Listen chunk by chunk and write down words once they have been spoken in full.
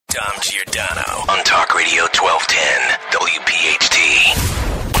Dom Giordano on Talk Radio 1210 WPHT.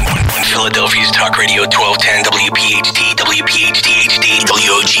 Philadelphia's Talk Radio 1210 WPHT, WPHT HD,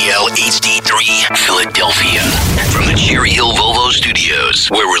 WOGL HD3, Philadelphia. From the Cherry Hill Volvo Studios,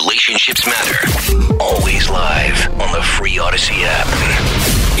 where relationships matter. Always live on the free Odyssey app.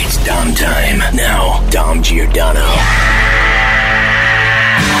 It's Dom time. Now, Dom Giordano.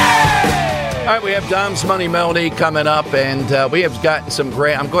 All right, we have Dom's Money Melody coming up, and we have gotten some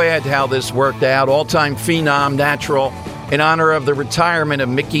great. I'm glad how this worked out. All-time phenom, natural, in honor of the retirement of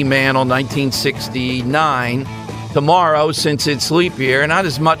Mickey Mantle, 1969. Tomorrow, since it's leap year, not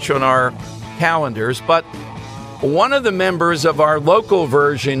as much on our calendars, but one of the members of our local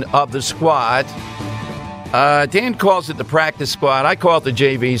version of the squad, Dan calls it the practice squad. I call it the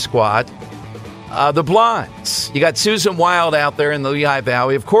JV squad. The Blondes. You got Susan Wild out there in the Lehigh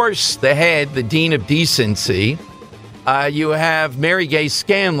Valley. Of course, the head, the Dean of Decency. You have Mary Gay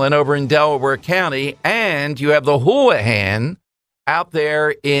Scanlon over in Delaware County. And you have the Houlihan out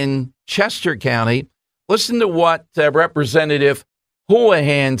there in Chester County. Listen to what Representative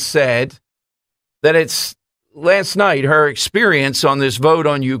Houlihan said, that it's last night, her experience on this vote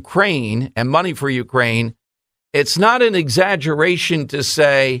on Ukraine and money for Ukraine. It's not an exaggeration to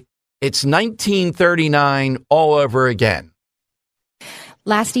say it's 1939 all over again.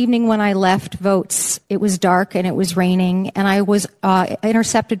 Last evening when I left votes, it was dark and it was raining, and I was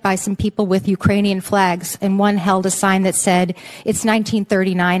intercepted by some people with Ukrainian flags, and one held a sign that said, "It's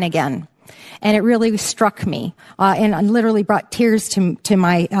 1939 again." And it really struck me and literally brought tears to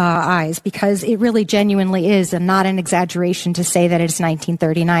my eyes, because it really genuinely is, and not an exaggeration to say that it's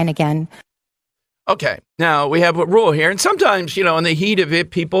 1939 again. Okay, now we have a rule here, and sometimes, in the heat of it,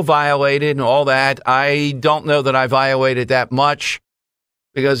 people violate it and all that. I don't know that I violated that much,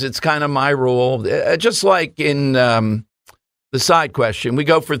 because it's kind of my rule. Just like in the side question, we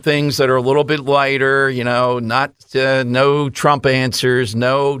go for things that are a little bit lighter, not no Trump answers,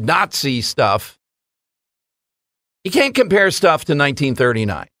 no Nazi stuff. You can't compare stuff to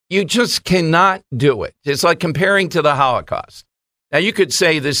 1939. You just cannot do it. It's like comparing to the Holocaust. Now, you could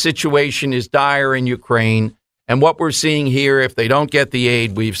say the situation is dire in Ukraine, and what we're seeing here, if they don't get the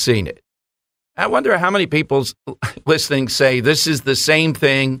aid, we've seen it. I wonder how many people listening say this is the same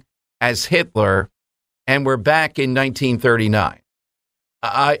thing as Hitler, and we're back in 1939.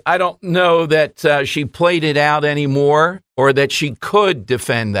 I don't know that she played it out anymore, or that she could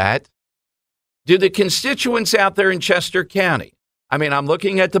defend that. Do the constituents out there in Chester County, I'm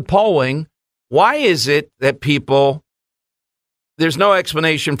looking at the polling. Why is it that people... There's no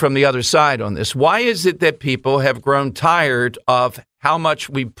explanation from the other side on this. Why is it that people have grown tired of how much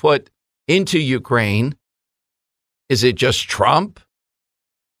we put into Ukraine? Is it just Trump?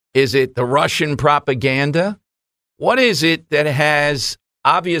 Is it the Russian propaganda? What is it that has,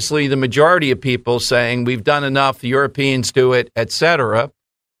 obviously, the majority of people saying we've done enough, the Europeans do it, etc.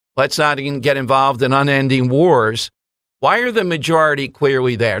 Let's not even get involved in unending wars. Why are the majority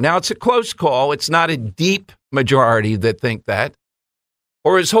clearly there? Now, it's a close call. It's not a deep majority that think that.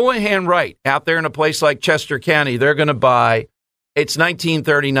 Or is Houlihan right? Out there in a place like Chester County, they're going to buy, it's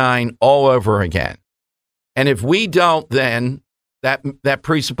 1939 all over again. And if we don't, then that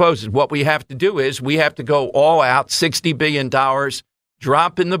presupposes what we have to do is we have to go all out, $60 billion,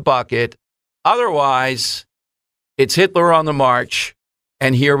 drop in the bucket. Otherwise, it's Hitler on the march,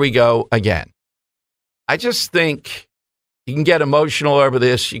 and here we go again. I just think you can get emotional over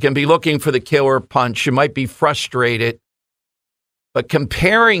this. You can be looking for the killer punch. You might be frustrated. But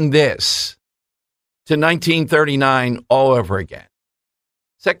comparing this to 1939 all over again,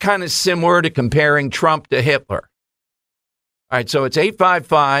 is that kind of similar to comparing Trump to Hitler? All right, so it's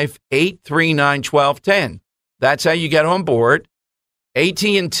 855-839-1210. That's how you get on board.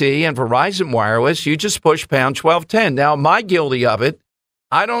 AT&T and Verizon Wireless, you just push pound 1210. Now, am I guilty of it?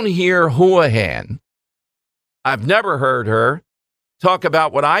 I don't hear Houlihan. I've never heard her talk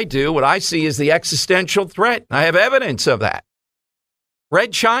about what I do. What I see is the existential threat. I have evidence of that.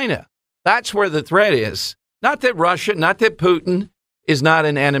 Red China, that's where the threat is. Not that Russia, not that Putin is not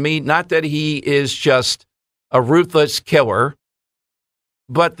an enemy, not that he is just a ruthless killer,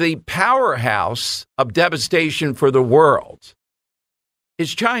 but the powerhouse of devastation for the world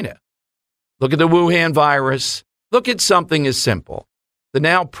is China. Look at the Wuhan virus. Look at something as simple. The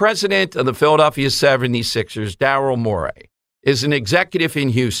now president of the Philadelphia 76ers, Daryl Morey, is an executive in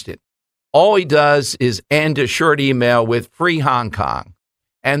Houston. All he does is end a short email with "Free Hong Kong,"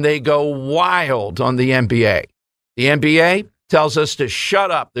 and they go wild on the NBA. The NBA tells us to shut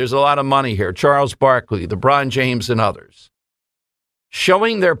up. There's a lot of money here. Charles Barkley, LeBron James, and others.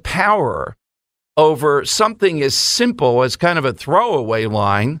 Showing their power over something as simple as kind of a throwaway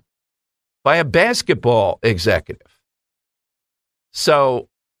line by a basketball executive. So,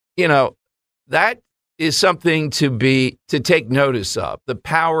 that is something to take notice of, the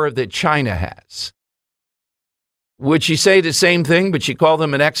power that China has. Would you say the same thing, but you call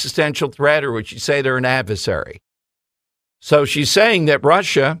them an existential threat, or would you say they're an adversary? So she's saying that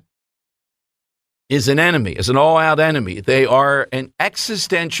Russia is an enemy, is an all-out enemy. They are an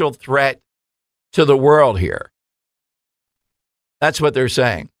existential threat to the world here. That's what they're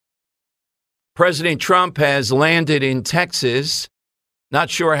saying. President Trump has landed in Texas. Not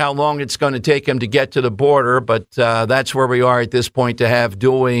sure how long it's going to take him to get to the border, but that's where we are at this point to have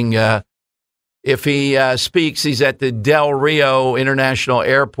doing. If he speaks, he's at the Del Rio International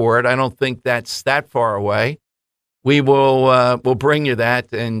Airport. I don't think that's that far away. We will we'll bring you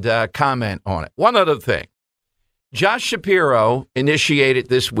that and comment on it. One other thing. Josh Shapiro initiated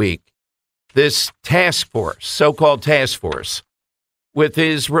this week this task force, so-called task force, with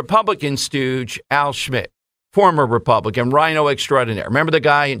his Republican stooge, Al Schmidt, former Republican, rhino extraordinaire. Remember the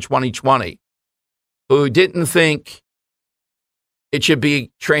guy in 2020 who didn't think it should be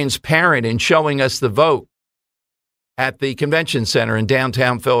transparent in showing us the vote at the convention center in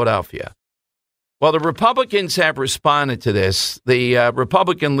downtown Philadelphia? Well, the Republicans have responded to this. The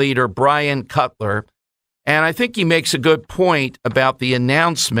Republican leader, Brian Cutler, and I think he makes a good point about the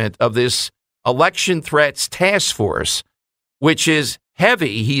announcement of this election threats task force, which is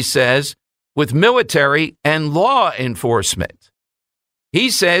heavy, he says, with military and law enforcement.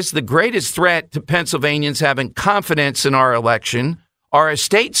 He says the greatest threat to Pennsylvanians having confidence in our election are a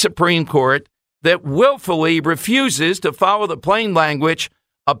state Supreme Court that willfully refuses to follow the plain language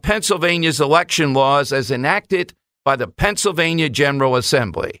of Pennsylvania's election laws as enacted by the Pennsylvania General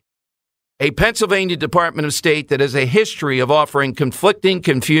Assembly. A Pennsylvania Department of State that has a history of offering conflicting,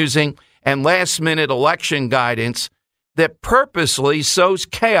 confusing, and last-minute election guidance that purposely sows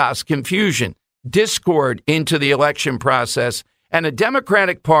chaos, confusion, discord into the election process, and a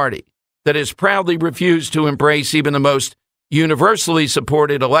Democratic Party that has proudly refused to embrace even the most universally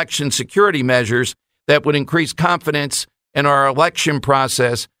supported election security measures that would increase confidence in our election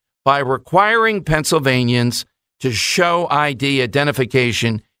process by requiring Pennsylvanians to show ID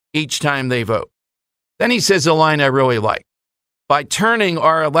identification each time they vote. Then he says a line I really like. By turning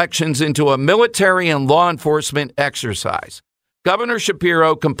our elections into a military and law enforcement exercise, Governor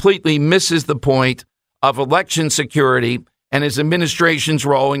Shapiro completely misses the point of election security and his administration's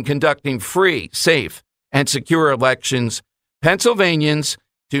role in conducting free, safe, and secure elections. Pennsylvanians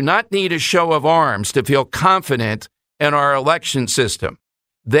do not need a show of arms to feel confident in our election system.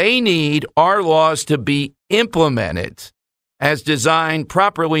 They need our laws to be implemented as designed,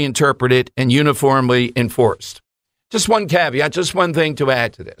 properly interpreted, and uniformly enforced. Just one caveat, just one thing to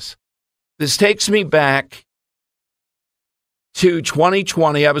add to this. This takes me back to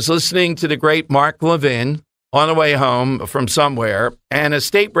 2020. I was listening to the great Mark Levin on the way home from somewhere, and a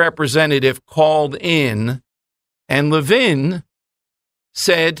state representative called in, and Levin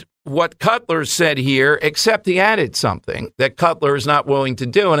said what Cutler said here, except he added something that Cutler is not willing to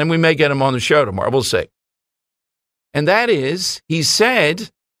do, and then we may get him on the show tomorrow. We'll see. And that is, he said,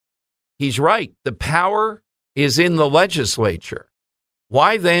 he's right, the power is in the legislature.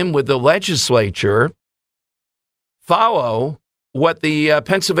 Why then would the legislature follow what the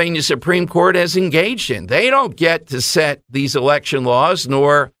Pennsylvania Supreme Court has engaged in? They don't get to set these election laws,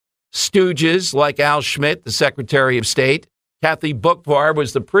 nor stooges like Al Schmidt, the Secretary of State. Kathy Boockvar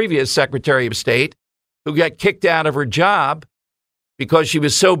was the previous Secretary of State who got kicked out of her job because she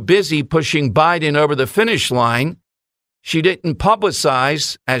was so busy pushing Biden over the finish line. She didn't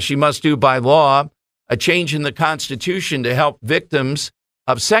publicize, as she must do by law, a change in the Constitution to help victims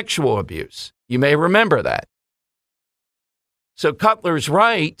of sexual abuse. You may remember that. So Cutler's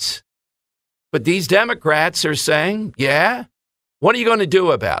right, but these Democrats are saying, yeah, what are you going to do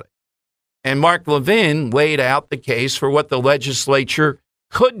about it? And Mark Levin laid out the case for what the legislature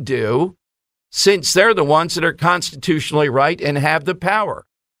could do, since they're the ones that are constitutionally right and have the power.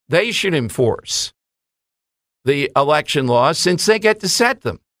 They should enforce the election laws since they get to set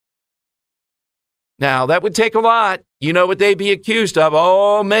them. Now, that would take a lot. You know what they'd be accused of?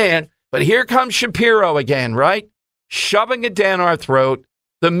 Oh, man. But here comes Shapiro again, right? Shoving it down our throat,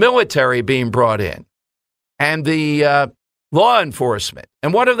 the military being brought in, and the law enforcement.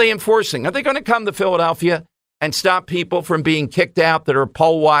 And what are they enforcing? Are they going to come to Philadelphia and stop people from being kicked out that are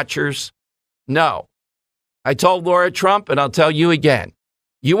poll watchers? No. I told Laura Trump, and I'll tell you again,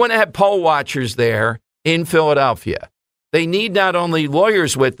 you want to have poll watchers there in Philadelphia. They need not only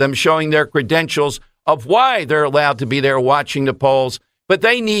lawyers with them showing their credentials of why they're allowed to be there watching the polls, But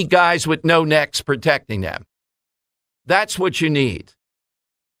they need guys with no necks protecting them. That's what you need.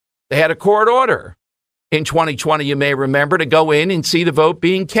 They had a court order in 2020, you may remember, to go in and see the vote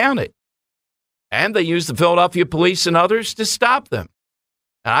being counted. And they used the Philadelphia police and others to stop them.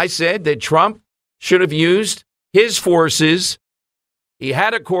 And I said that Trump should have used his forces. He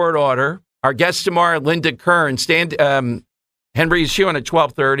had a court order. Our guest tomorrow, Linda Kern. Henry, is she on at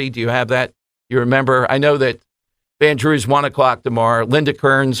 12:30? Do you have that? You remember? I know that Van Drew's 1 o'clock tomorrow. Linda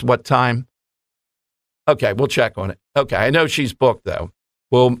Kern's what time? Okay, we'll check on it. Okay, I know she's booked, though.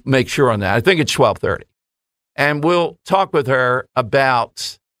 We'll make sure on that. I think it's 12:30. And we'll talk with her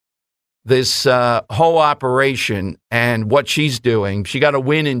about this whole operation and what she's doing. She got a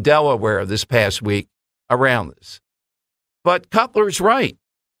win in Delaware this past week around this. But Cutler's right.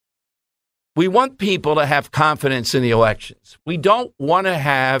 We want people to have confidence in the elections. We don't want to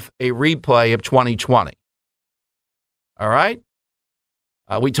have a replay of 2020. All right?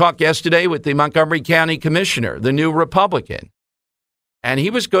 We talked yesterday with the Montgomery County Commissioner, the new Republican. And he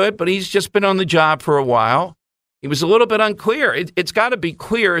was good, but he's just been on the job for a while. He was a little bit unclear. It's got to be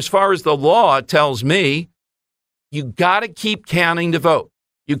clear as far as the law tells me. You got to keep counting the vote.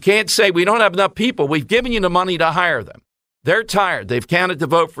 You can't say we don't have enough people. We've given you the money to hire them. They're tired. They've counted the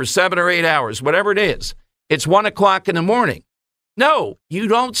vote for 7 or 8 hours, whatever it is. It's 1 o'clock in the morning. No, you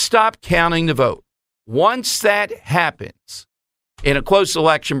don't stop counting the vote. Once that happens, in a close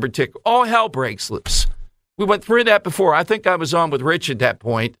election in particular, all hell breaks loose. We went through that before. I think I was on with Rich at that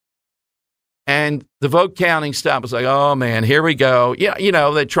point. And the vote counting stopped. Was like, oh, man, here we go. Yeah, you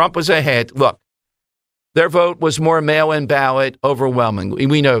know, that Trump was ahead. Look, their vote was more mail-in ballot overwhelmingly.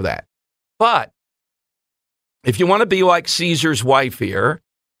 We know that. But if you want to be like Caesar's wife here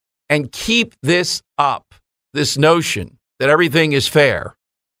and keep this up, this notion that everything is fair,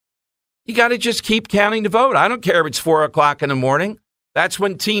 you got to just keep counting the vote. I don't care if it's 4 o'clock in the morning. That's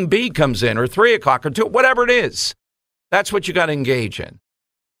when Team B comes in, or 3 o'clock, or 2, whatever it is. That's what you got to engage in.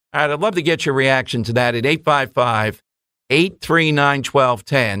 All right, I'd love to get your reaction to that at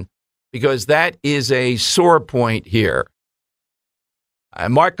 855-839-1210, because that is a sore point here.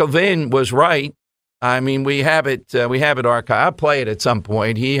 Mark Levin was right. I mean, we have it archived. I'll play it at some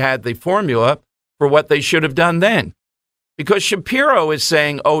point. He had the formula for what they should have done then. Because Shapiro is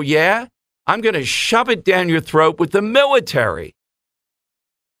saying, oh, yeah, I'm going to shove it down your throat with the military.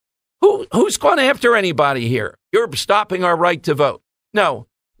 Who's going after anybody here? You're stopping our right to vote. No,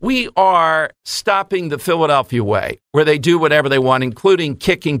 we are stopping the Philadelphia way, where they do whatever they want, including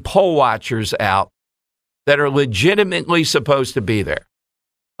kicking poll watchers out that are legitimately supposed to be there,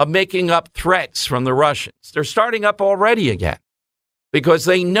 of making up threats from the Russians. They're starting up already again because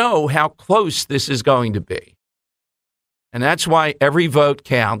they know how close this is going to be. And that's why every vote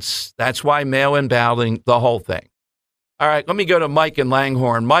counts. That's why mail-in balloting, the whole thing. All right, let me go to Mike in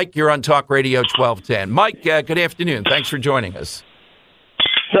Langhorne. Mike, you're on Talk Radio 1210. Mike, good afternoon. Thanks for joining us.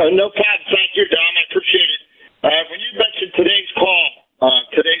 No problem. Thank you, Dom. I appreciate it. When you mentioned today's call,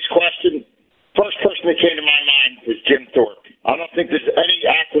 today's question, first person that came to my mind was Jim Thorpe. I don't think there's any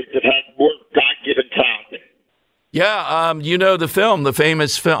athlete that had more God-given talent. Yeah, you know the film, the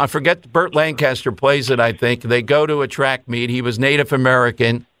famous film. I forget, Burt Lancaster plays it, I think. They go to a track meet. He was Native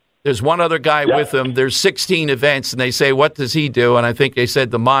American. There's one other guy with him. There's 16 events, and they say, what does he do? And I think they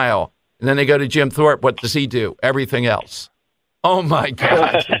said the mile. And then they go to Jim Thorpe. What does he do? Everything else. Oh, my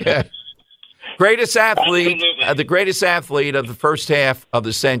God. Yeah. Greatest athlete, the greatest athlete of the first half of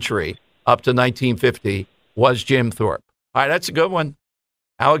the century up to 1950 was Jim Thorpe. All right, that's a good one.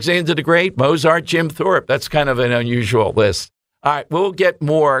 Alexander the Great, Mozart, Jim Thorpe. That's kind of an unusual list. All right, we'll get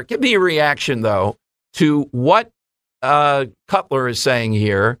more. Give me a reaction, though, to what Cutler is saying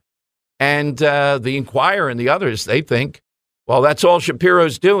here. And the Inquirer and the others, they think, well, that's all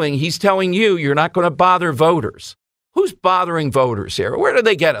Shapiro's doing. He's telling you you're not going to bother voters. Who's bothering voters here? Where do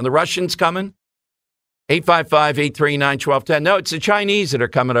they get them? The Russians coming? 855-839-1210. No, it's the Chinese that are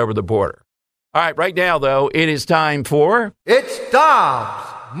coming over the border. All right, right now, though, it is time for... It's Dom's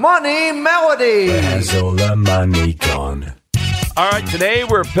Money Melody. Where's all the money gone? All right, today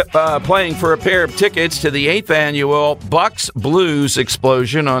we're playing for a pair of tickets to the 8th annual Bucks Blues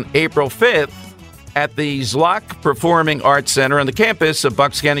Explosion on April 5th at the Zlock Performing Arts Center on the campus of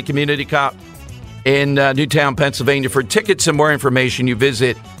Bucks County Community College in Newtown, Pennsylvania. For tickets and more information, you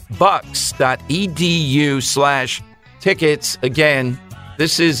visit bucks.edu/tickets. Again,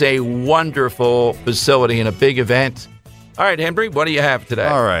 this is a wonderful facility and a big event. All right, Henry, what do you have today?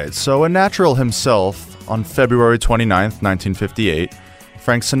 All right, so a natural himself, on February 29th, 1958,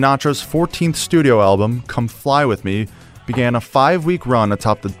 Frank Sinatra's 14th studio album, Come Fly With Me, began a 5-week run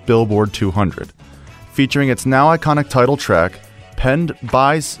atop the Billboard 200. Featuring its now iconic title track, penned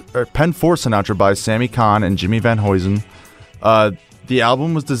for Sinatra by Sammy Cahn and Jimmy Van Huysen. The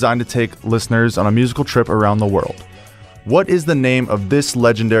album was designed to take listeners on a musical trip around the world. What is the name of this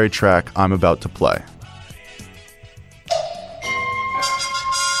legendary track I'm about to play?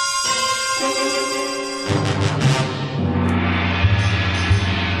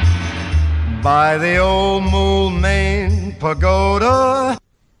 By the old Moulmein Pagoda.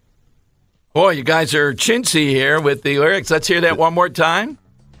 Boy, you guys are chintzy here with the lyrics. Let's hear that one more time.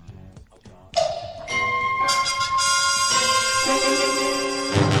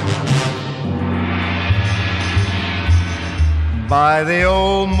 By the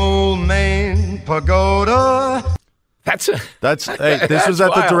old Moulmein Pagoda. Hey, this was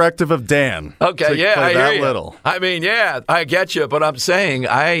at the directive of Dan. Okay, yeah, I that hear you. little. I mean, yeah, I get you, but I'm saying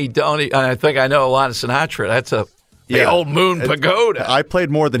I think I know a lot of Sinatra. That's the old Moon Pagoda. I played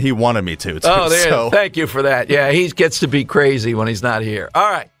more than he wanted me to. Thank you for that. Yeah, he gets to be crazy when he's not here.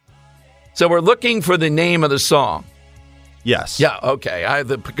 All right. So we're looking for the name of the song. Yes. Yeah, okay. I have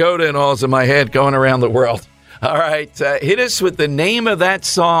the pagoda and all's in my head going around the world. All right. Hit us with the name of that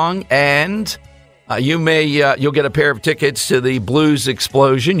song, and you'll get a pair of tickets to the Blues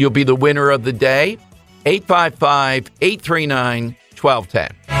Explosion. You'll be the winner of the day.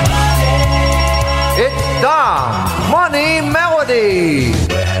 855-839-1210. It's the Money Melody.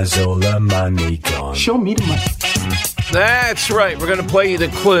 Where has all the money gone? Show me the money. That's right. We're going to play you the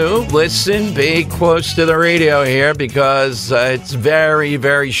clue. Listen, be close to the radio here because it's very,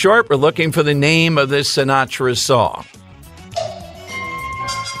 very short. We're looking for the name of this Sinatra song.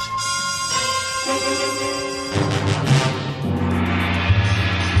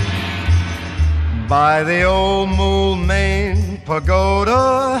 By the old Moulmein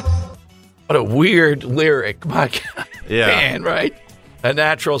Pagoda. What a weird lyric. My God. Yeah. Man, right? A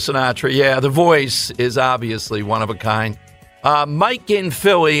natural Sinatra. Yeah, the voice is obviously one of a kind. Mike in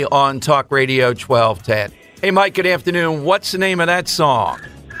Philly on Talk Radio 1210. Hey, Mike, good afternoon. What's the name of that song?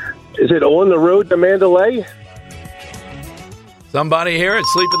 Is it On the Road to Mandalay? Somebody here at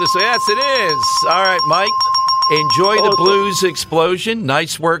Sleep of the Yes, it is. All right, Mike. Enjoy the Blues Explosion.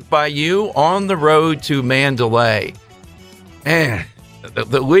 Nice work by you. On the Road to Mandalay. Man,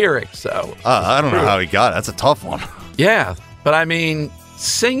 the lyrics, though. I don't know how he got it. That's a tough one. Yeah. But I mean,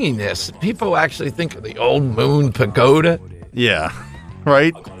 singing this, people actually think of the old Moon Pagoda. Yeah,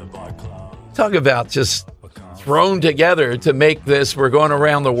 right? Talk about just thrown together to make this we're going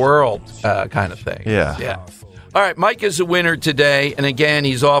around the world kind of thing. Yeah. All right, Mike is the winner today. And again,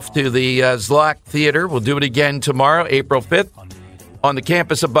 he's off to the Zlock Theater. We'll do it again tomorrow, April 5th, on the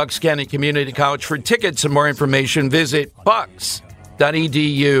campus of Bucks County Community College. For tickets and more information, visit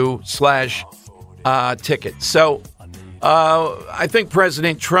bucks.edu/tickets. So, I think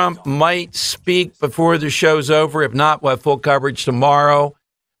President Trump might speak before the show's over. If not, we'll have full coverage tomorrow.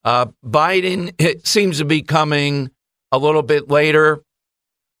 Biden, it seems to be coming a little bit later.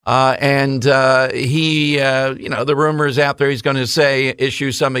 And he, the rumor is out there he's going to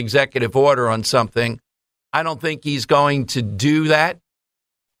issue some executive order on something. I don't think he's going to do that.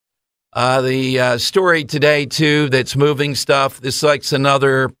 The story today, too, that's moving stuff. This is like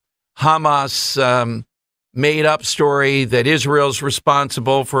another Hamas made-up story that Israel's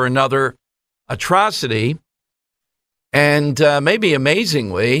responsible for another atrocity. And maybe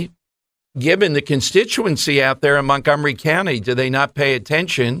amazingly, given the constituency out there in Montgomery County, do they not pay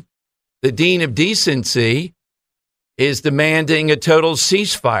attention? The Dean of Decency is demanding a total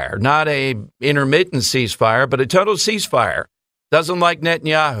ceasefire, not a intermittent ceasefire, but a total ceasefire. Doesn't like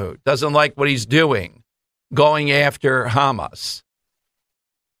Netanyahu, doesn't like what he's doing, going after Hamas.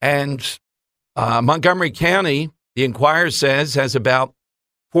 And Montgomery County, the Enquirer says, has about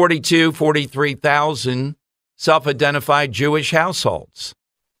 43,000 self-identified Jewish households.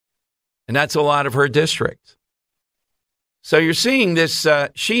 And that's a lot of her district. So you're seeing this.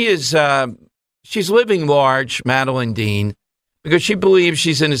 She's living large, Madeline Dean, because she believes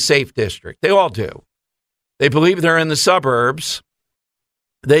she's in a safe district. They all do. They believe they're in the suburbs.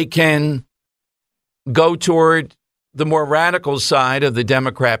 They can go toward the more radical side of the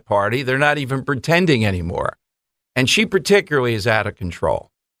Democrat Party. They're not even pretending anymore. And she particularly is out of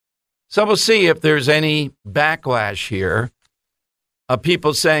control. So we'll see if there's any backlash here of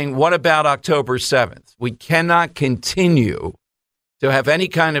people saying, what about October 7th? We cannot continue to have any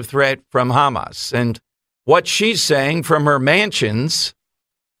kind of threat from Hamas. And what she's saying from her mansions,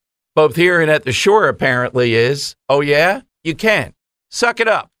 both here and at the shore, apparently is, oh, yeah, you can. Suck it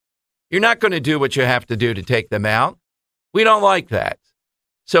up. You're not going to do what you have to do to take them out. We don't like that.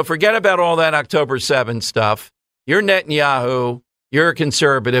 So forget about all that October 7th stuff. You're Netanyahu. You're a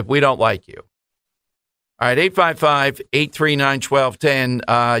conservative. We don't like you. All right,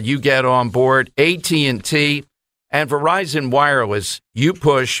 855-839-1210. You get on board. AT&T and Verizon Wireless, you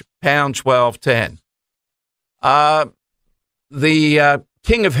push pound 1210. The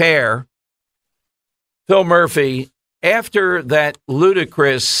king of hair, Phil Murphy, after that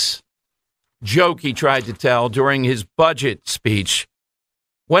ludicrous joke he tried to tell during his budget speech,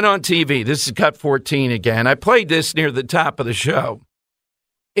 went on TV. This is cut 14 again. I played this near the top of the show.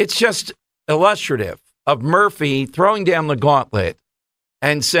 It's just illustrative of Murphy throwing down the gauntlet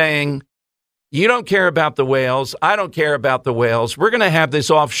and saying, you don't care about the whales. I don't care about the whales. We're going to have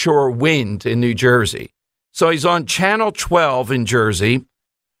this offshore wind in New Jersey. So he's on Channel 12 in Jersey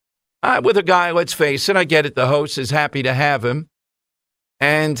with a guy, let's face it, I get it, the host is happy to have him.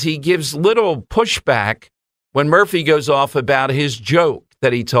 And he gives little pushback when Murphy goes off about his joke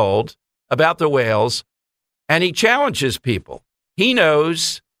that he told about the whales, and he challenges people. He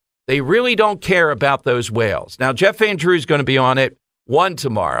knows they really don't care about those whales. Now, Jeff Van Drew is going to be on it 1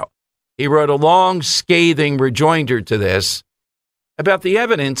 tomorrow. He wrote a long, scathing rejoinder to this about the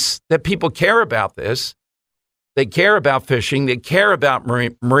evidence that people care about this. They care about fishing. They care about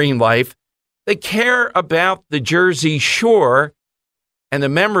marine life. They care about the Jersey Shore and the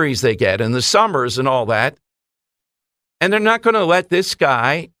memories they get and the summers and all that. And they're not going to let this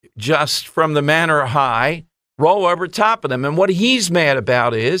guy, just from the manor high, roll over top of them. And what he's mad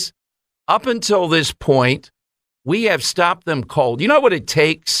about is, up until this point, we have stopped them cold. You know what it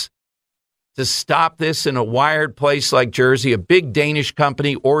takes to stop this in a wired place like Jersey, a big Danish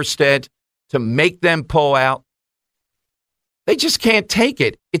company, Ørsted, to make them pull out? They just can't take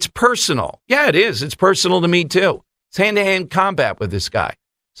it. It's personal. Yeah, it is. It's personal to me, too. It's hand-to-hand combat with this guy.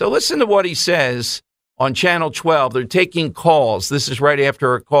 So listen to what he says on Channel 12. They're taking calls. This is right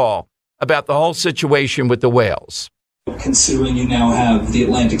after a call about the whole situation with the whales. Considering you now have the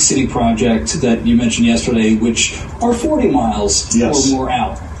Atlantic City project that you mentioned yesterday, which are 40 miles or more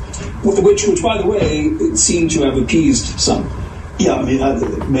out, which, by the way, seem to have appeased some. Yeah, I mean,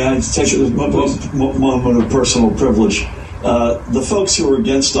 may I take a moment of personal privilege? The folks who are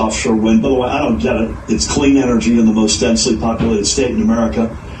against offshore wind, by the way, I don't get it. It's clean energy in the most densely populated state in America,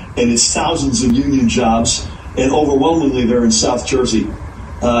 and it's thousands of union jobs, and overwhelmingly they're in South Jersey.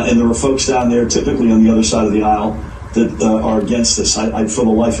 And there are folks down there, typically on the other side of the aisle, that are against this. I for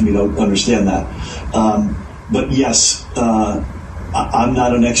the life of me, don't understand that. But yes, I'm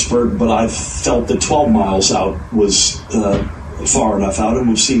not an expert, but I've felt that 12 miles out was far enough out, and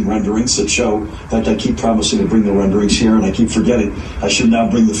we've seen renderings that show. In fact, I keep promising to bring the renderings here, and I keep forgetting. I should now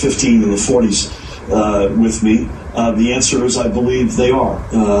bring the 15 and the 40s with me. The answer is I believe they are.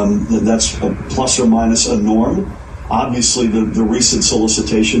 That's a plus or minus a norm. Obviously, the recent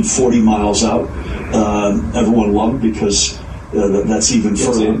solicitation, 40 miles out, everyone loved because that's even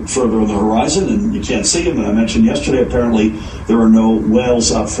further on the horizon, and you can't see them. And I mentioned yesterday, apparently, there are no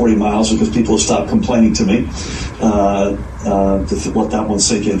whales out 40 miles because people have stopped complaining to me. To let that one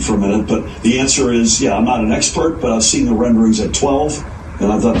sink in for a minute. But the answer is, yeah, I'm not an expert, but I've seen the renderings at 12,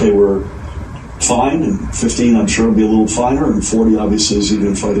 and I thought they were fine, and 15 I'm sure will be a little finer, and 40 obviously is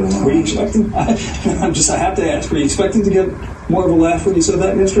even further along. Were you expecting, I have to ask, were you expecting to get more of a laugh when you said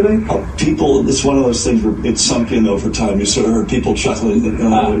that yesterday? People, it's one of those things where it's sunk in over time. You sort of heard people chuckling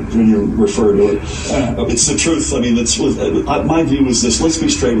when you refer to it. Okay. It's the truth. I mean, my view is this: let's be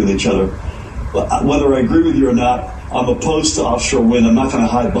straight with each other. Whether I agree with you or not, I'm opposed to offshore wind. I'm not going to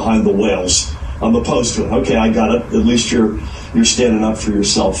hide behind the whales. I'm opposed to it. Okay, I got it. At least you're standing up for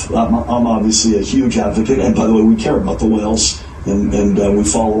yourself. I'm obviously a huge advocate, and by the way, we care about the whales, and we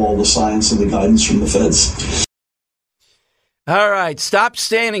follow all the science and the guidance from the feds. All right, stop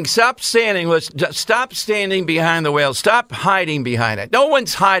standing behind the whales. Stop hiding behind it. No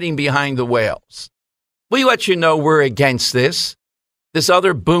one's hiding behind the whales. We let you know we're against this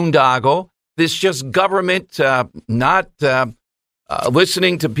other boondoggle, this just government not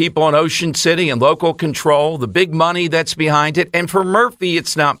listening to people in Ocean City and local control, the big money that's behind it. And for Murphy,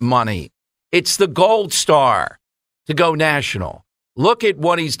 it's not money. It's the gold star to go national. Look at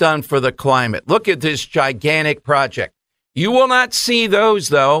what he's done for the climate. Look at this gigantic project. You will not see those,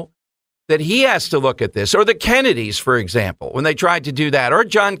 though, that he has to look at this, or the Kennedys, for example, when they tried to do that, or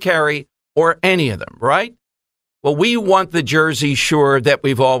John Kerry, or any of them, right? Well, we want the Jersey Shore that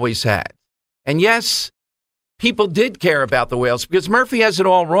we've always had. And yes, people did care about the whales because Murphy has it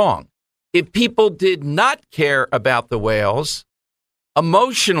all wrong. If people did not care about the whales,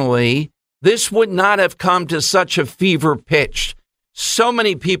 emotionally, this would not have come to such a fever pitch. So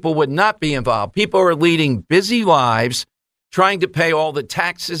many people would not be involved. People are leading busy lives, trying to pay all the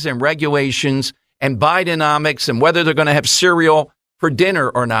taxes and regulations and Bidenomics and whether they're going to have cereal for dinner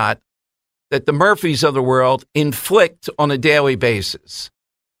or not. that the Murphys of the world inflict on a daily basis.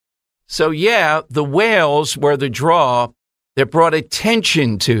 So, yeah, the whales were the draw that brought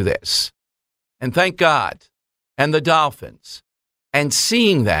attention to this. And thank God. And the dolphins. And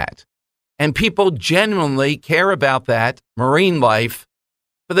seeing that. And people genuinely care about that, marine life,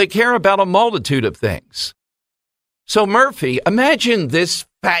 but they care about a multitude of things. So, Murphy, imagine this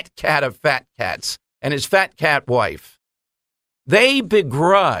fat cat of fat cats and his fat cat wife. They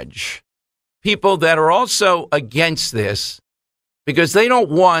begrudge people that are also against this because they don't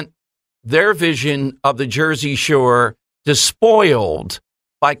want their vision of the Jersey Shore despoiled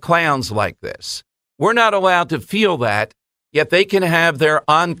by clowns like this. We're not allowed to feel that, yet they can have their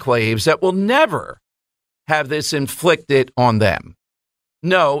enclaves that will never have this inflicted on them.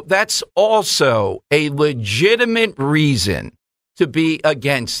 No, that's also a legitimate reason to be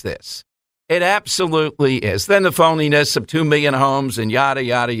against this. It absolutely is. Then the phoniness of 2 million homes and yada,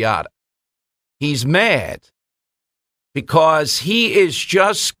 yada, yada. He's mad because he is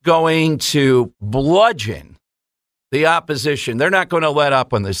just going to bludgeon the opposition. They're not going to let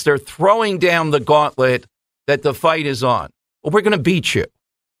up on this. They're throwing down the gauntlet that the fight is on. Well, we're going to beat you.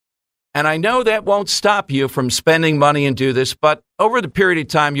 And I know that won't stop you from spending money and do this, but over the period of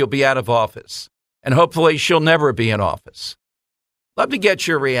time, you'll be out of office. And hopefully she'll never be in office. Love to get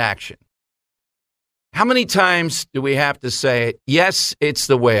your reaction. How many times do we have to say it? Yes, it's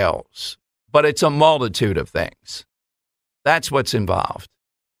the whales, but it's a multitude of things. That's what's involved.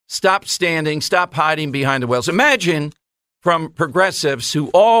 Stop standing, stop hiding behind the whales. Imagine from progressives who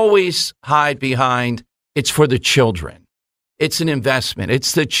always hide behind, it's for the children. It's an investment.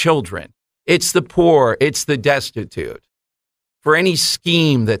 It's the children. It's the poor. It's the destitute. For any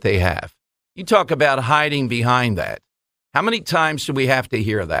scheme that they have. You talk about hiding behind that. How many times do we have to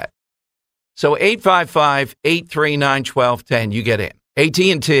hear that? So 855-839-1210, you get in.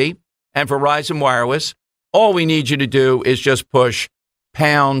 AT&T and Verizon Wireless, all we need you to do is just push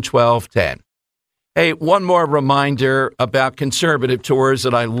pound 1210. Hey, one more reminder about conservative tours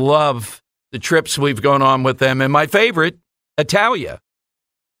that I love the trips we've gone on with them. And my favorite, Italia.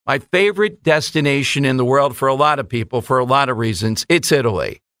 My favorite destination in the world for a lot of people, for a lot of reasons, it's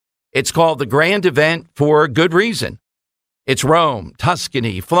Italy. It's called the Grand Event for good reason. It's Rome,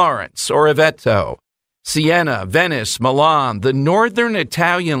 Tuscany, Florence, Orvieto, Siena, Venice, Milan, the northern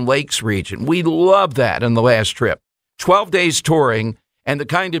Italian lakes region. We love that in the last trip. 12 days touring and the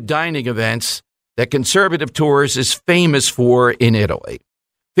kind of dining events that Conservative Tours is famous for in Italy.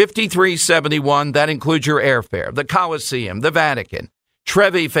 $53.71, that includes your airfare, the Colosseum, the Vatican,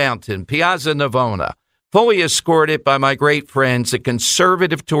 Trevi Fountain, Piazza Navona, fully escorted by my great friends, the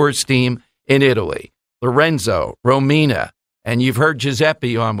Conservative Tours team in Italy. Lorenzo, Romina, and you've heard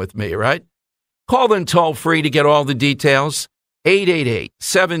Giuseppe on with me, right? Call them toll-free to get all the details,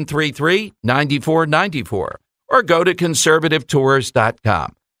 888-733-9494, or go to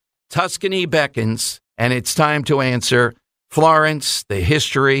conservativetours.com. Tuscany beckons, and it's time to answer Florence, the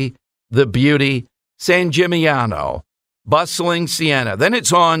history, the beauty, San Gimignano, bustling Siena. Then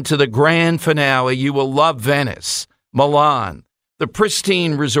it's on to the grand finale. You will love Venice, Milan, the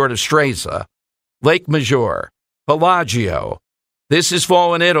pristine resort of Stresa, Lake Maggiore, Bellagio. This is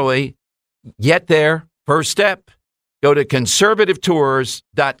fall in Italy. Get there. First step, go to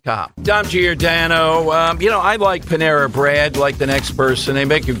conservativetours.com. Dom Giordano, I like Panera Bread like the next person. They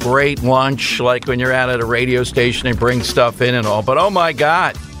make a great lunch, like when you're out at a radio station, they bring stuff in and all. But oh my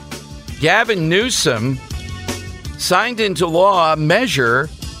God, Gavin Newsom signed into law a measure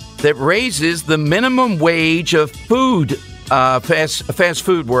that raises the minimum wage of fast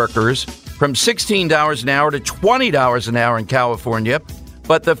food workers from $16 an hour to $20 an hour in California.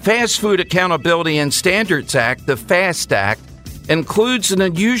 But the Fast Food Accountability and Standards Act, the FAST Act, includes an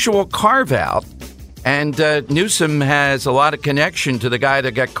unusual carve-out. And Newsom has a lot of connection to the guy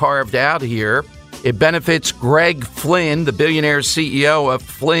that got carved out here. It benefits Greg Flynn, the billionaire CEO of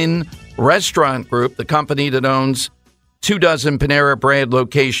Flynn Restaurant Group, the company that owns 24 Panera Bread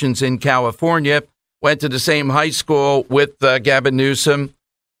locations in California. Went to the same high school with Gavin Newsom.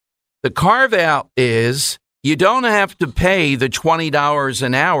 The carve-out is you don't have to pay the $20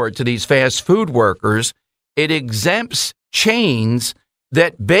 an hour to these fast food workers. It exempts chains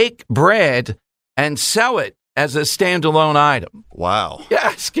that bake bread and sell it as a standalone item. Wow.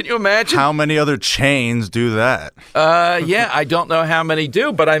 Yes, can you imagine? How many other chains do that? Yeah, I don't know how many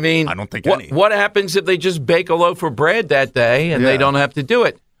do, but I mean, I don't think any. What happens if they just bake a loaf of bread that day and they don't have to do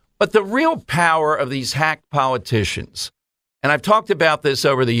it? But the real power of these hack politicians, and I've talked about this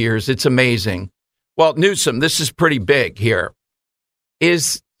over the years, it's amazing. Well, Newsom, this is pretty big here,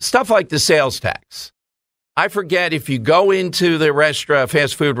 is stuff like the sales tax. I forget if you go into the restaurant,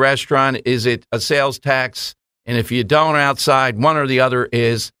 fast food restaurant, is it a sales tax? And if you don't outside, one or the other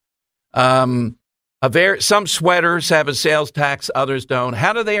is. Some sweaters have a sales tax, others don't.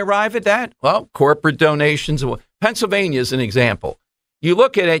 How do they arrive at that? Well, corporate donations. Pennsylvania is an example. You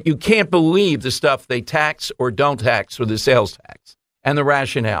look at it, you can't believe the stuff they tax or don't tax for the sales tax and the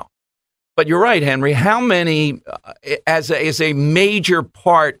rationale. But you're right, Henry. How many as a major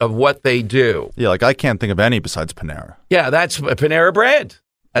part of what they do? Yeah, like I can't think of any besides Panera. Yeah, that's Panera Bread.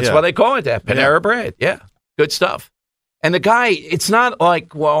 That's why they call it that, Panera Bread. Yeah, good stuff. And the guy, it's not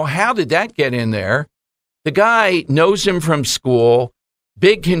like, well, how did that get in there? The guy knows him from school,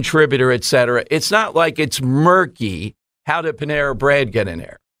 big contributor, et cetera. It's not like it's murky. How did Panera Bread get in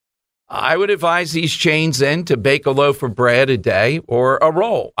there? I would advise these chains then to bake a loaf of bread a day or a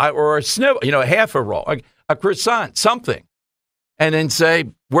roll or a half a roll, a croissant, something. And then say,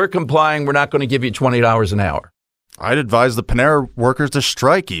 we're complying. We're not going to give you $20 an hour. I'd advise the Panera workers to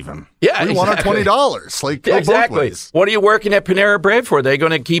strike even. Yeah, we want our $20. Like, go both ways. What are you working at Panera Bread for? Are they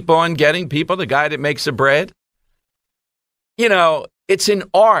going to keep on getting people, the guy that makes the bread? You know, it's an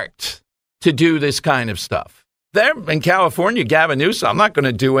art to do this kind of stuff. There in California, Gavin Newsom, I'm not going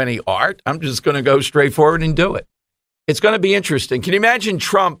to do any art. I'm just going to go straight forward and do it. It's going to be interesting. Can you imagine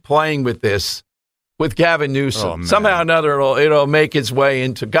Trump playing with this with Gavin Newsom? Somehow or another, it'll make its way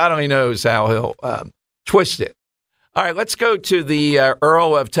into, God only knows how he'll twist it. All right, let's go to the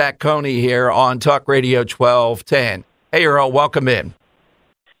Earl of Tacony here on Talk Radio 1210. Hey, Earl, welcome in.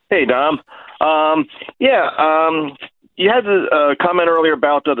 Hey, Dom. You had a comment earlier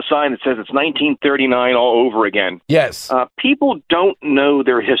about the sign that says it's 1939 all over again. Yes. People don't know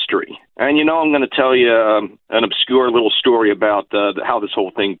their history. And, I'm going to tell you an obscure little story about how this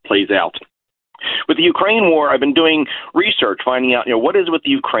whole thing plays out. With the Ukraine war, I've been doing research, finding out, what is with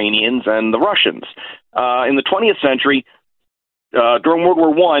the Ukrainians and the Russians. In the 20th century, during World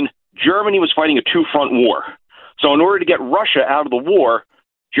War I, Germany was fighting a two-front war. So in order to get Russia out of the war,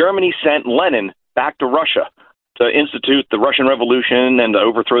 Germany sent Lenin back to Russia to institute the Russian Revolution and to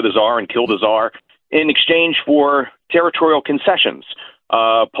overthrow the Tsar and kill the Tsar in exchange for territorial concessions.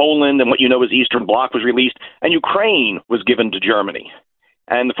 Poland and what you know as Eastern Bloc was released, and Ukraine was given to Germany.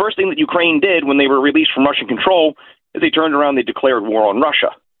 And the first thing that Ukraine did when they were released from Russian control is they turned around and they declared war on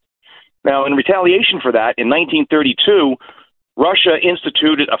Russia. Now, in retaliation for that, in 1932, Russia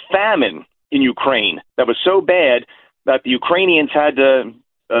instituted a famine in Ukraine that was so bad that the Ukrainians had to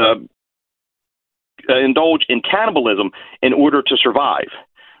indulge in cannibalism in order to survive.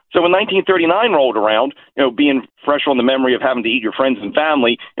 So when 1939 rolled around, being fresh on the memory of having to eat your friends and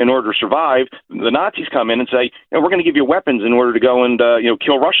family in order to survive, the Nazis come in and say, we're going to give you weapons in order to go and,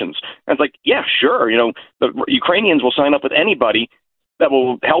 kill Russians. And it's like, yeah, sure. The Ukrainians will sign up with anybody that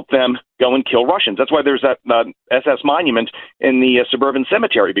will help them go and kill Russians. That's why there's that SS monument in the suburban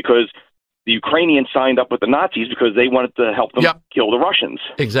cemetery, because the Ukrainians signed up with the Nazis because they wanted to help them kill the Russians.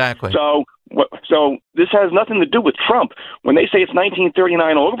 Exactly. So this has nothing to do with Trump. When they say it's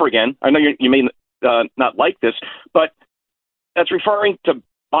 1939 all over again, I know you may not like this, but that's referring to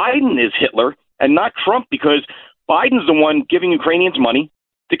Biden as Hitler and not Trump, because Biden's the one giving Ukrainians money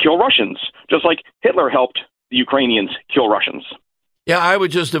to kill Russians, just like Hitler helped the Ukrainians kill Russians. Yeah, I would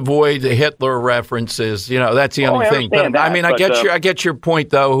just avoid the Hitler references. That's the only thing. But, I get your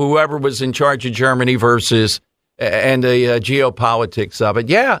point, though. Whoever was in charge of Germany versus and the geopolitics of it.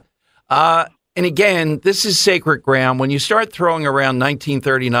 Yeah. And again, this is sacred ground. When you start throwing around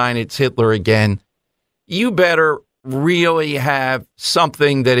 1939, it's Hitler again. You better really have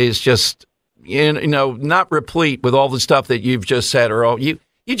something that is just, not replete with all the stuff that you've just said, Earl. You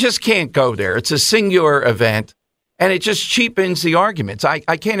just can't go there. It's a singular event. And it just cheapens the arguments. I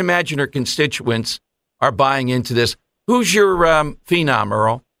can't imagine her constituents are buying into this. Who's your phenom,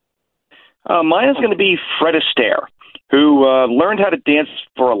 Earl? Mine is going to be Fred Astaire, who learned how to dance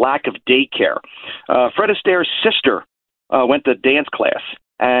for a lack of daycare. Fred Astaire's sister went to dance class,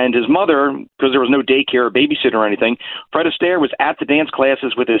 and his mother, because there was no daycare or babysitter or anything, Fred Astaire was at the dance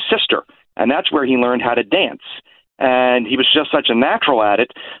classes with his sister, and that's where he learned how to dance. And he was just such a natural at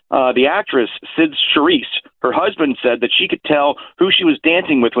it. The actress, Sid Charisse, her husband said that she could tell who she was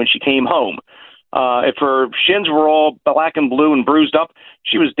dancing with when she came home. If her shins were all black and blue and bruised up,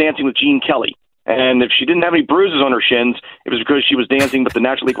 she was dancing with Gene Kelly. And if she didn't have any bruises on her shins, it was because she was dancing with the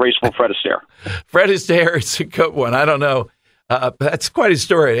naturally graceful Fred Astaire. Fred Astaire is a good one. I don't know. That's quite a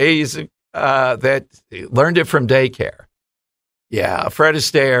story. He's that learned it from daycare. Yeah, Fred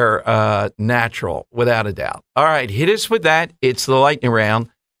Astaire, natural, without a doubt. All right, hit us with that. It's the lightning round.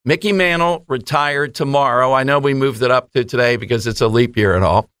 Mickey Mantle retired tomorrow. I know we moved it up to today because it's a leap year and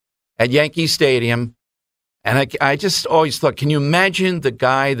all. At Yankee Stadium. And I just always thought, can you imagine the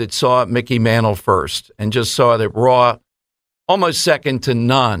guy that saw Mickey Mantle first and just saw that raw, almost second to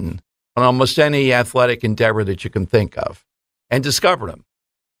none on almost any athletic endeavor that you can think of, and discovered him?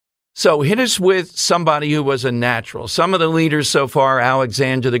 So hit us with somebody who was a natural. Some of the leaders so far,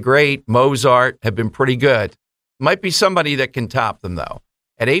 Alexander the Great, Mozart, have been pretty good. Might be somebody that can top them, though.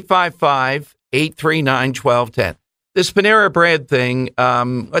 At 855-839-1210. This Panera Bread thing,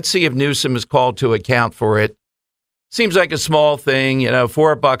 let's see if Newsom is called to account for it. Seems like a small thing,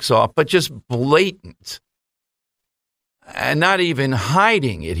 $4 off, but just blatant. And not even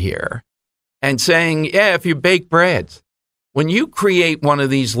hiding it here and saying, yeah, if you bake bread. When you create one of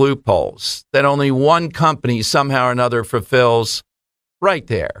these loopholes that only one company somehow or another fulfills, right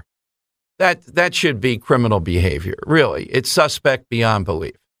there, that should be criminal behavior. Really, it's suspect beyond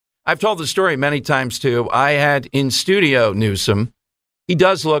belief. I've told the story many times, too. I had in studio Newsom. He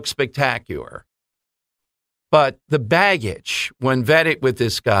does look spectacular. But the baggage, when vetted with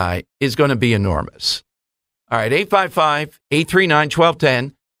this guy, is going to be enormous. All right,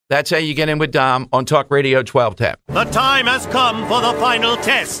 855-839-1210. That's how you get in with Dom on Talk Radio 1210. The time has come for the final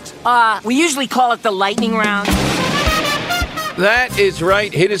test. We usually call it the lightning round. That is right.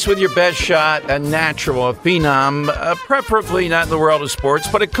 Hit us with your best shot, a natural, a phenom, preferably not in the world of sports,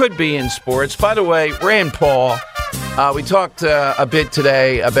 but it could be in sports. By the way, Rand Paul, we talked a bit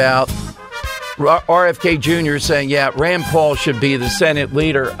today about RFK Jr. saying, yeah, Rand Paul should be the Senate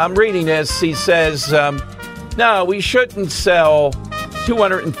leader. I'm reading this. He says, no, we shouldn't sell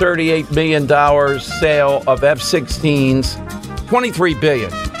 $238 million sale of F-16s, $23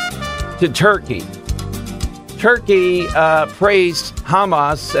 billion to Turkey. Turkey praised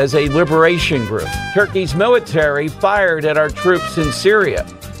Hamas as a liberation group. Turkey's military fired at our troops in Syria.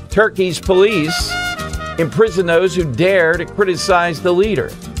 Turkey's police imprison those who dare to criticize the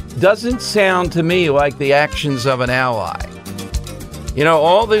leader. Doesn't sound to me like the actions of an ally.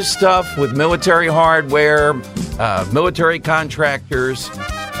 All this stuff with military hardware, military contractors,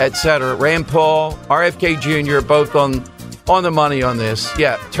 etc. Rand Paul, RFK Jr., both on the money on this.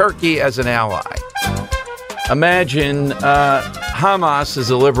 Yeah, Turkey as an ally. Imagine Hamas as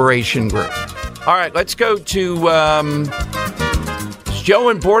a liberation group. All right, let's go to does Joe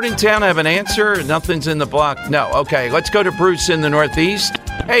in Bordentown have an answer? Nothing's in the block. No. Okay, let's go to Bruce in the Northeast.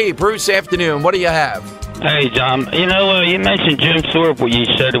 Hey, Bruce, afternoon. What do you have? Hey, John. You mentioned Jim Thorpe, what you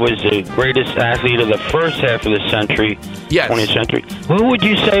said was the greatest athlete of the first half of the century, yes. 20th century. Who would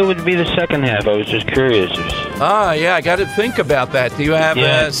you say would be the second half? I was just curious. Yeah, I got to think about that. Do you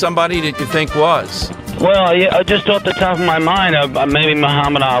have somebody that you think was? Well, yeah, just off the top of my mind, maybe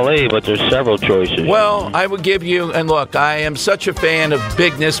Muhammad Ali, but there's several choices. Well, I would give you, and look, I am such a fan of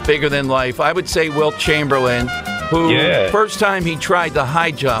bigness, bigger than life. I would say Wilt Chamberlain, who first time he tried the high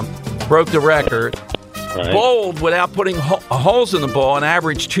jump, broke the record. Right. Bowled without putting holes in the ball, an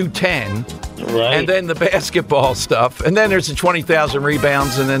average 210. Right. And then the basketball stuff. And then there's the 20,000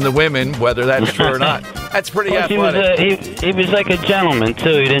 rebounds, and then the women, whether that's true or not. That's pretty athletic. He was like a gentleman,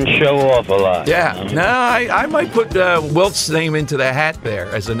 too. He didn't show off a lot. Yeah. No, I might put Wilt's name into the hat there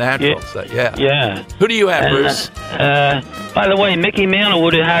as a natural. Yeah. So, yeah. Yeah. Who do you have, Bruce? By the way, Mickey Mantle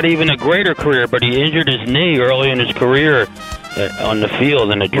would have had even a greater career, but he injured his knee early in his career. On the field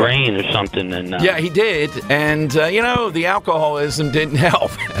in a drain or something. And yeah, he did. And, the alcoholism didn't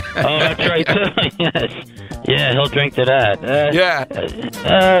help. Oh, that's right, too. Yes. Yeah, he'll drink to that.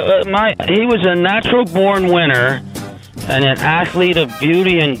 He was a natural-born winner and an athlete of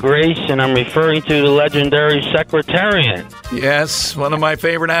beauty and grace, and I'm referring to the legendary Secretariat. Yes, one of my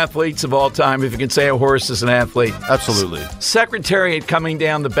favorite athletes of all time, if you can say a horse is an athlete. Absolutely. Secretariat coming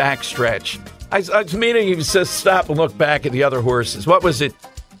down the backstretch. I was meaning he just stop and look back at the other horses. What was it?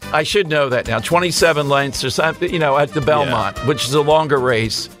 I should know that now. 27 lengths or something, at the Belmont, which is a longer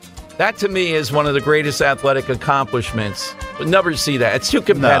race. That, to me, is one of the greatest athletic accomplishments. We'll never see that. It's too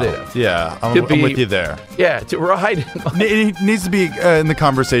competitive. No. Yeah, I'm with you there. Yeah, to ride. It needs to be in the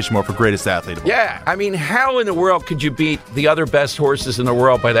conversation more for greatest athlete. Yeah, I mean, how in the world could you beat the other best horses in the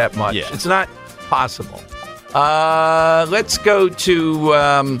world by that much? Yeah. It's not possible. Let's go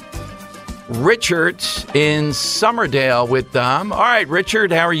to... Richard in Summerdale with Dom. All right,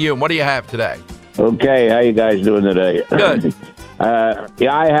 Richard, how are you? And what do you have today? Okay, how you guys doing today? Good.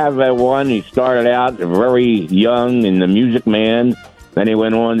 I have one. He started out very young in The Music Man. Then he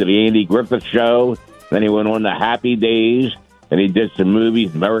went on to the Andy Griffith Show. Then he went on to Happy Days. And he did some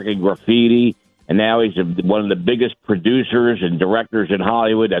movies, American Graffiti. And now he's one of the biggest producers and directors in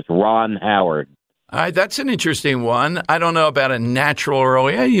Hollywood. That's Ron Howard. All right, that's an interesting one. I don't know about a natural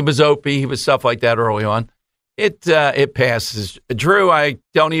early. Yeah, he was Opie. He was stuff like that early on. It passes. Drew, I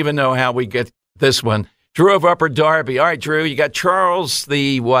don't even know how we get this one. Drew of Upper Darby. All right, Drew, you got Charles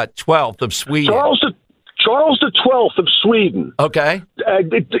the 12th of Sweden. Charles the 12th of Sweden. Okay.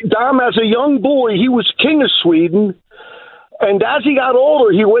 Dom, as a young boy, he was king of Sweden. And as he got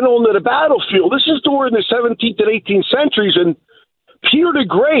older, he went on to the battlefield. This is during the 17th and 18th centuries, and Peter the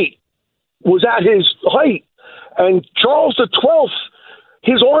Great was at his height. And Charles the 12th,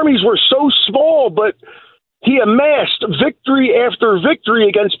 his armies were so small, but he amassed victory after victory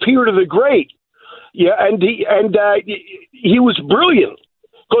against Peter the Great. Yeah, and he was brilliant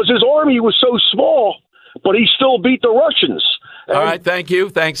because his army was so small, but he still beat the Russians. All right, thank you.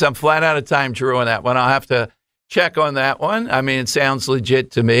 Thanks. I'm flat out of time, Drew, on that one. I'll have to check on that one. I mean, it sounds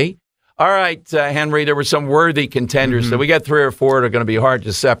legit to me. All right, Henry, there were some worthy contenders. So we got 3 or 4 that are going to be hard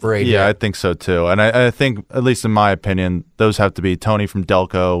to separate. Yeah, I think so, too. And I think, at least in my opinion, those have to be Tony from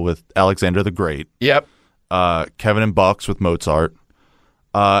Delco with Alexander the Great. Yep. Kevin and Bucks with Mozart.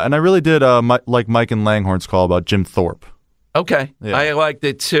 And I really did like Mike and Langhorn's call about Jim Thorpe. Okay. Yeah. I liked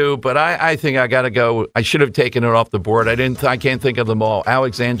it, too. But I think I got to go. I should have taken it off the board. I can't think of them all.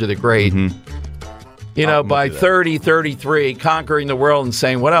 Alexander the Great. You know, by 30, 33, conquering the world and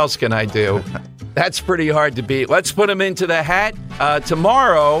saying, what else can I do? That's pretty hard to beat. Let's put them into the hat.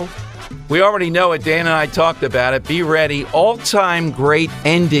 Tomorrow, we already know it. Dan and I talked about it. Be ready. All-time great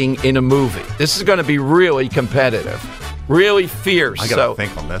ending in a movie. This is going to be really competitive, really fierce. I got to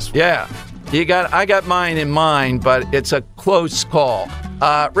think on this one. Yeah. I got mine in mind, but it's a close call.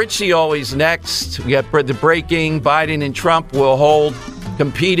 Rich Cioli's next. We got the breaking. Biden and Trump will hold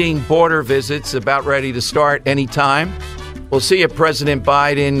competing border visits about ready to start anytime. We'll see if President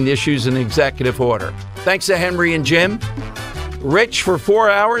Biden issues an executive order. Thanks to Henry and Jim. Rich for 4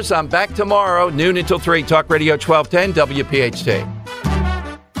 hours. I'm back tomorrow, noon until 3. Talk Radio 1210 WPHT.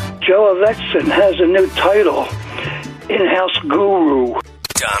 Joe Avexon has a new title, In-House Guru.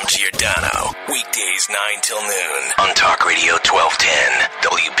 Dom Giordano, weekdays 9 till noon on Talk Radio 1210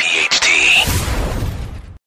 WPHT.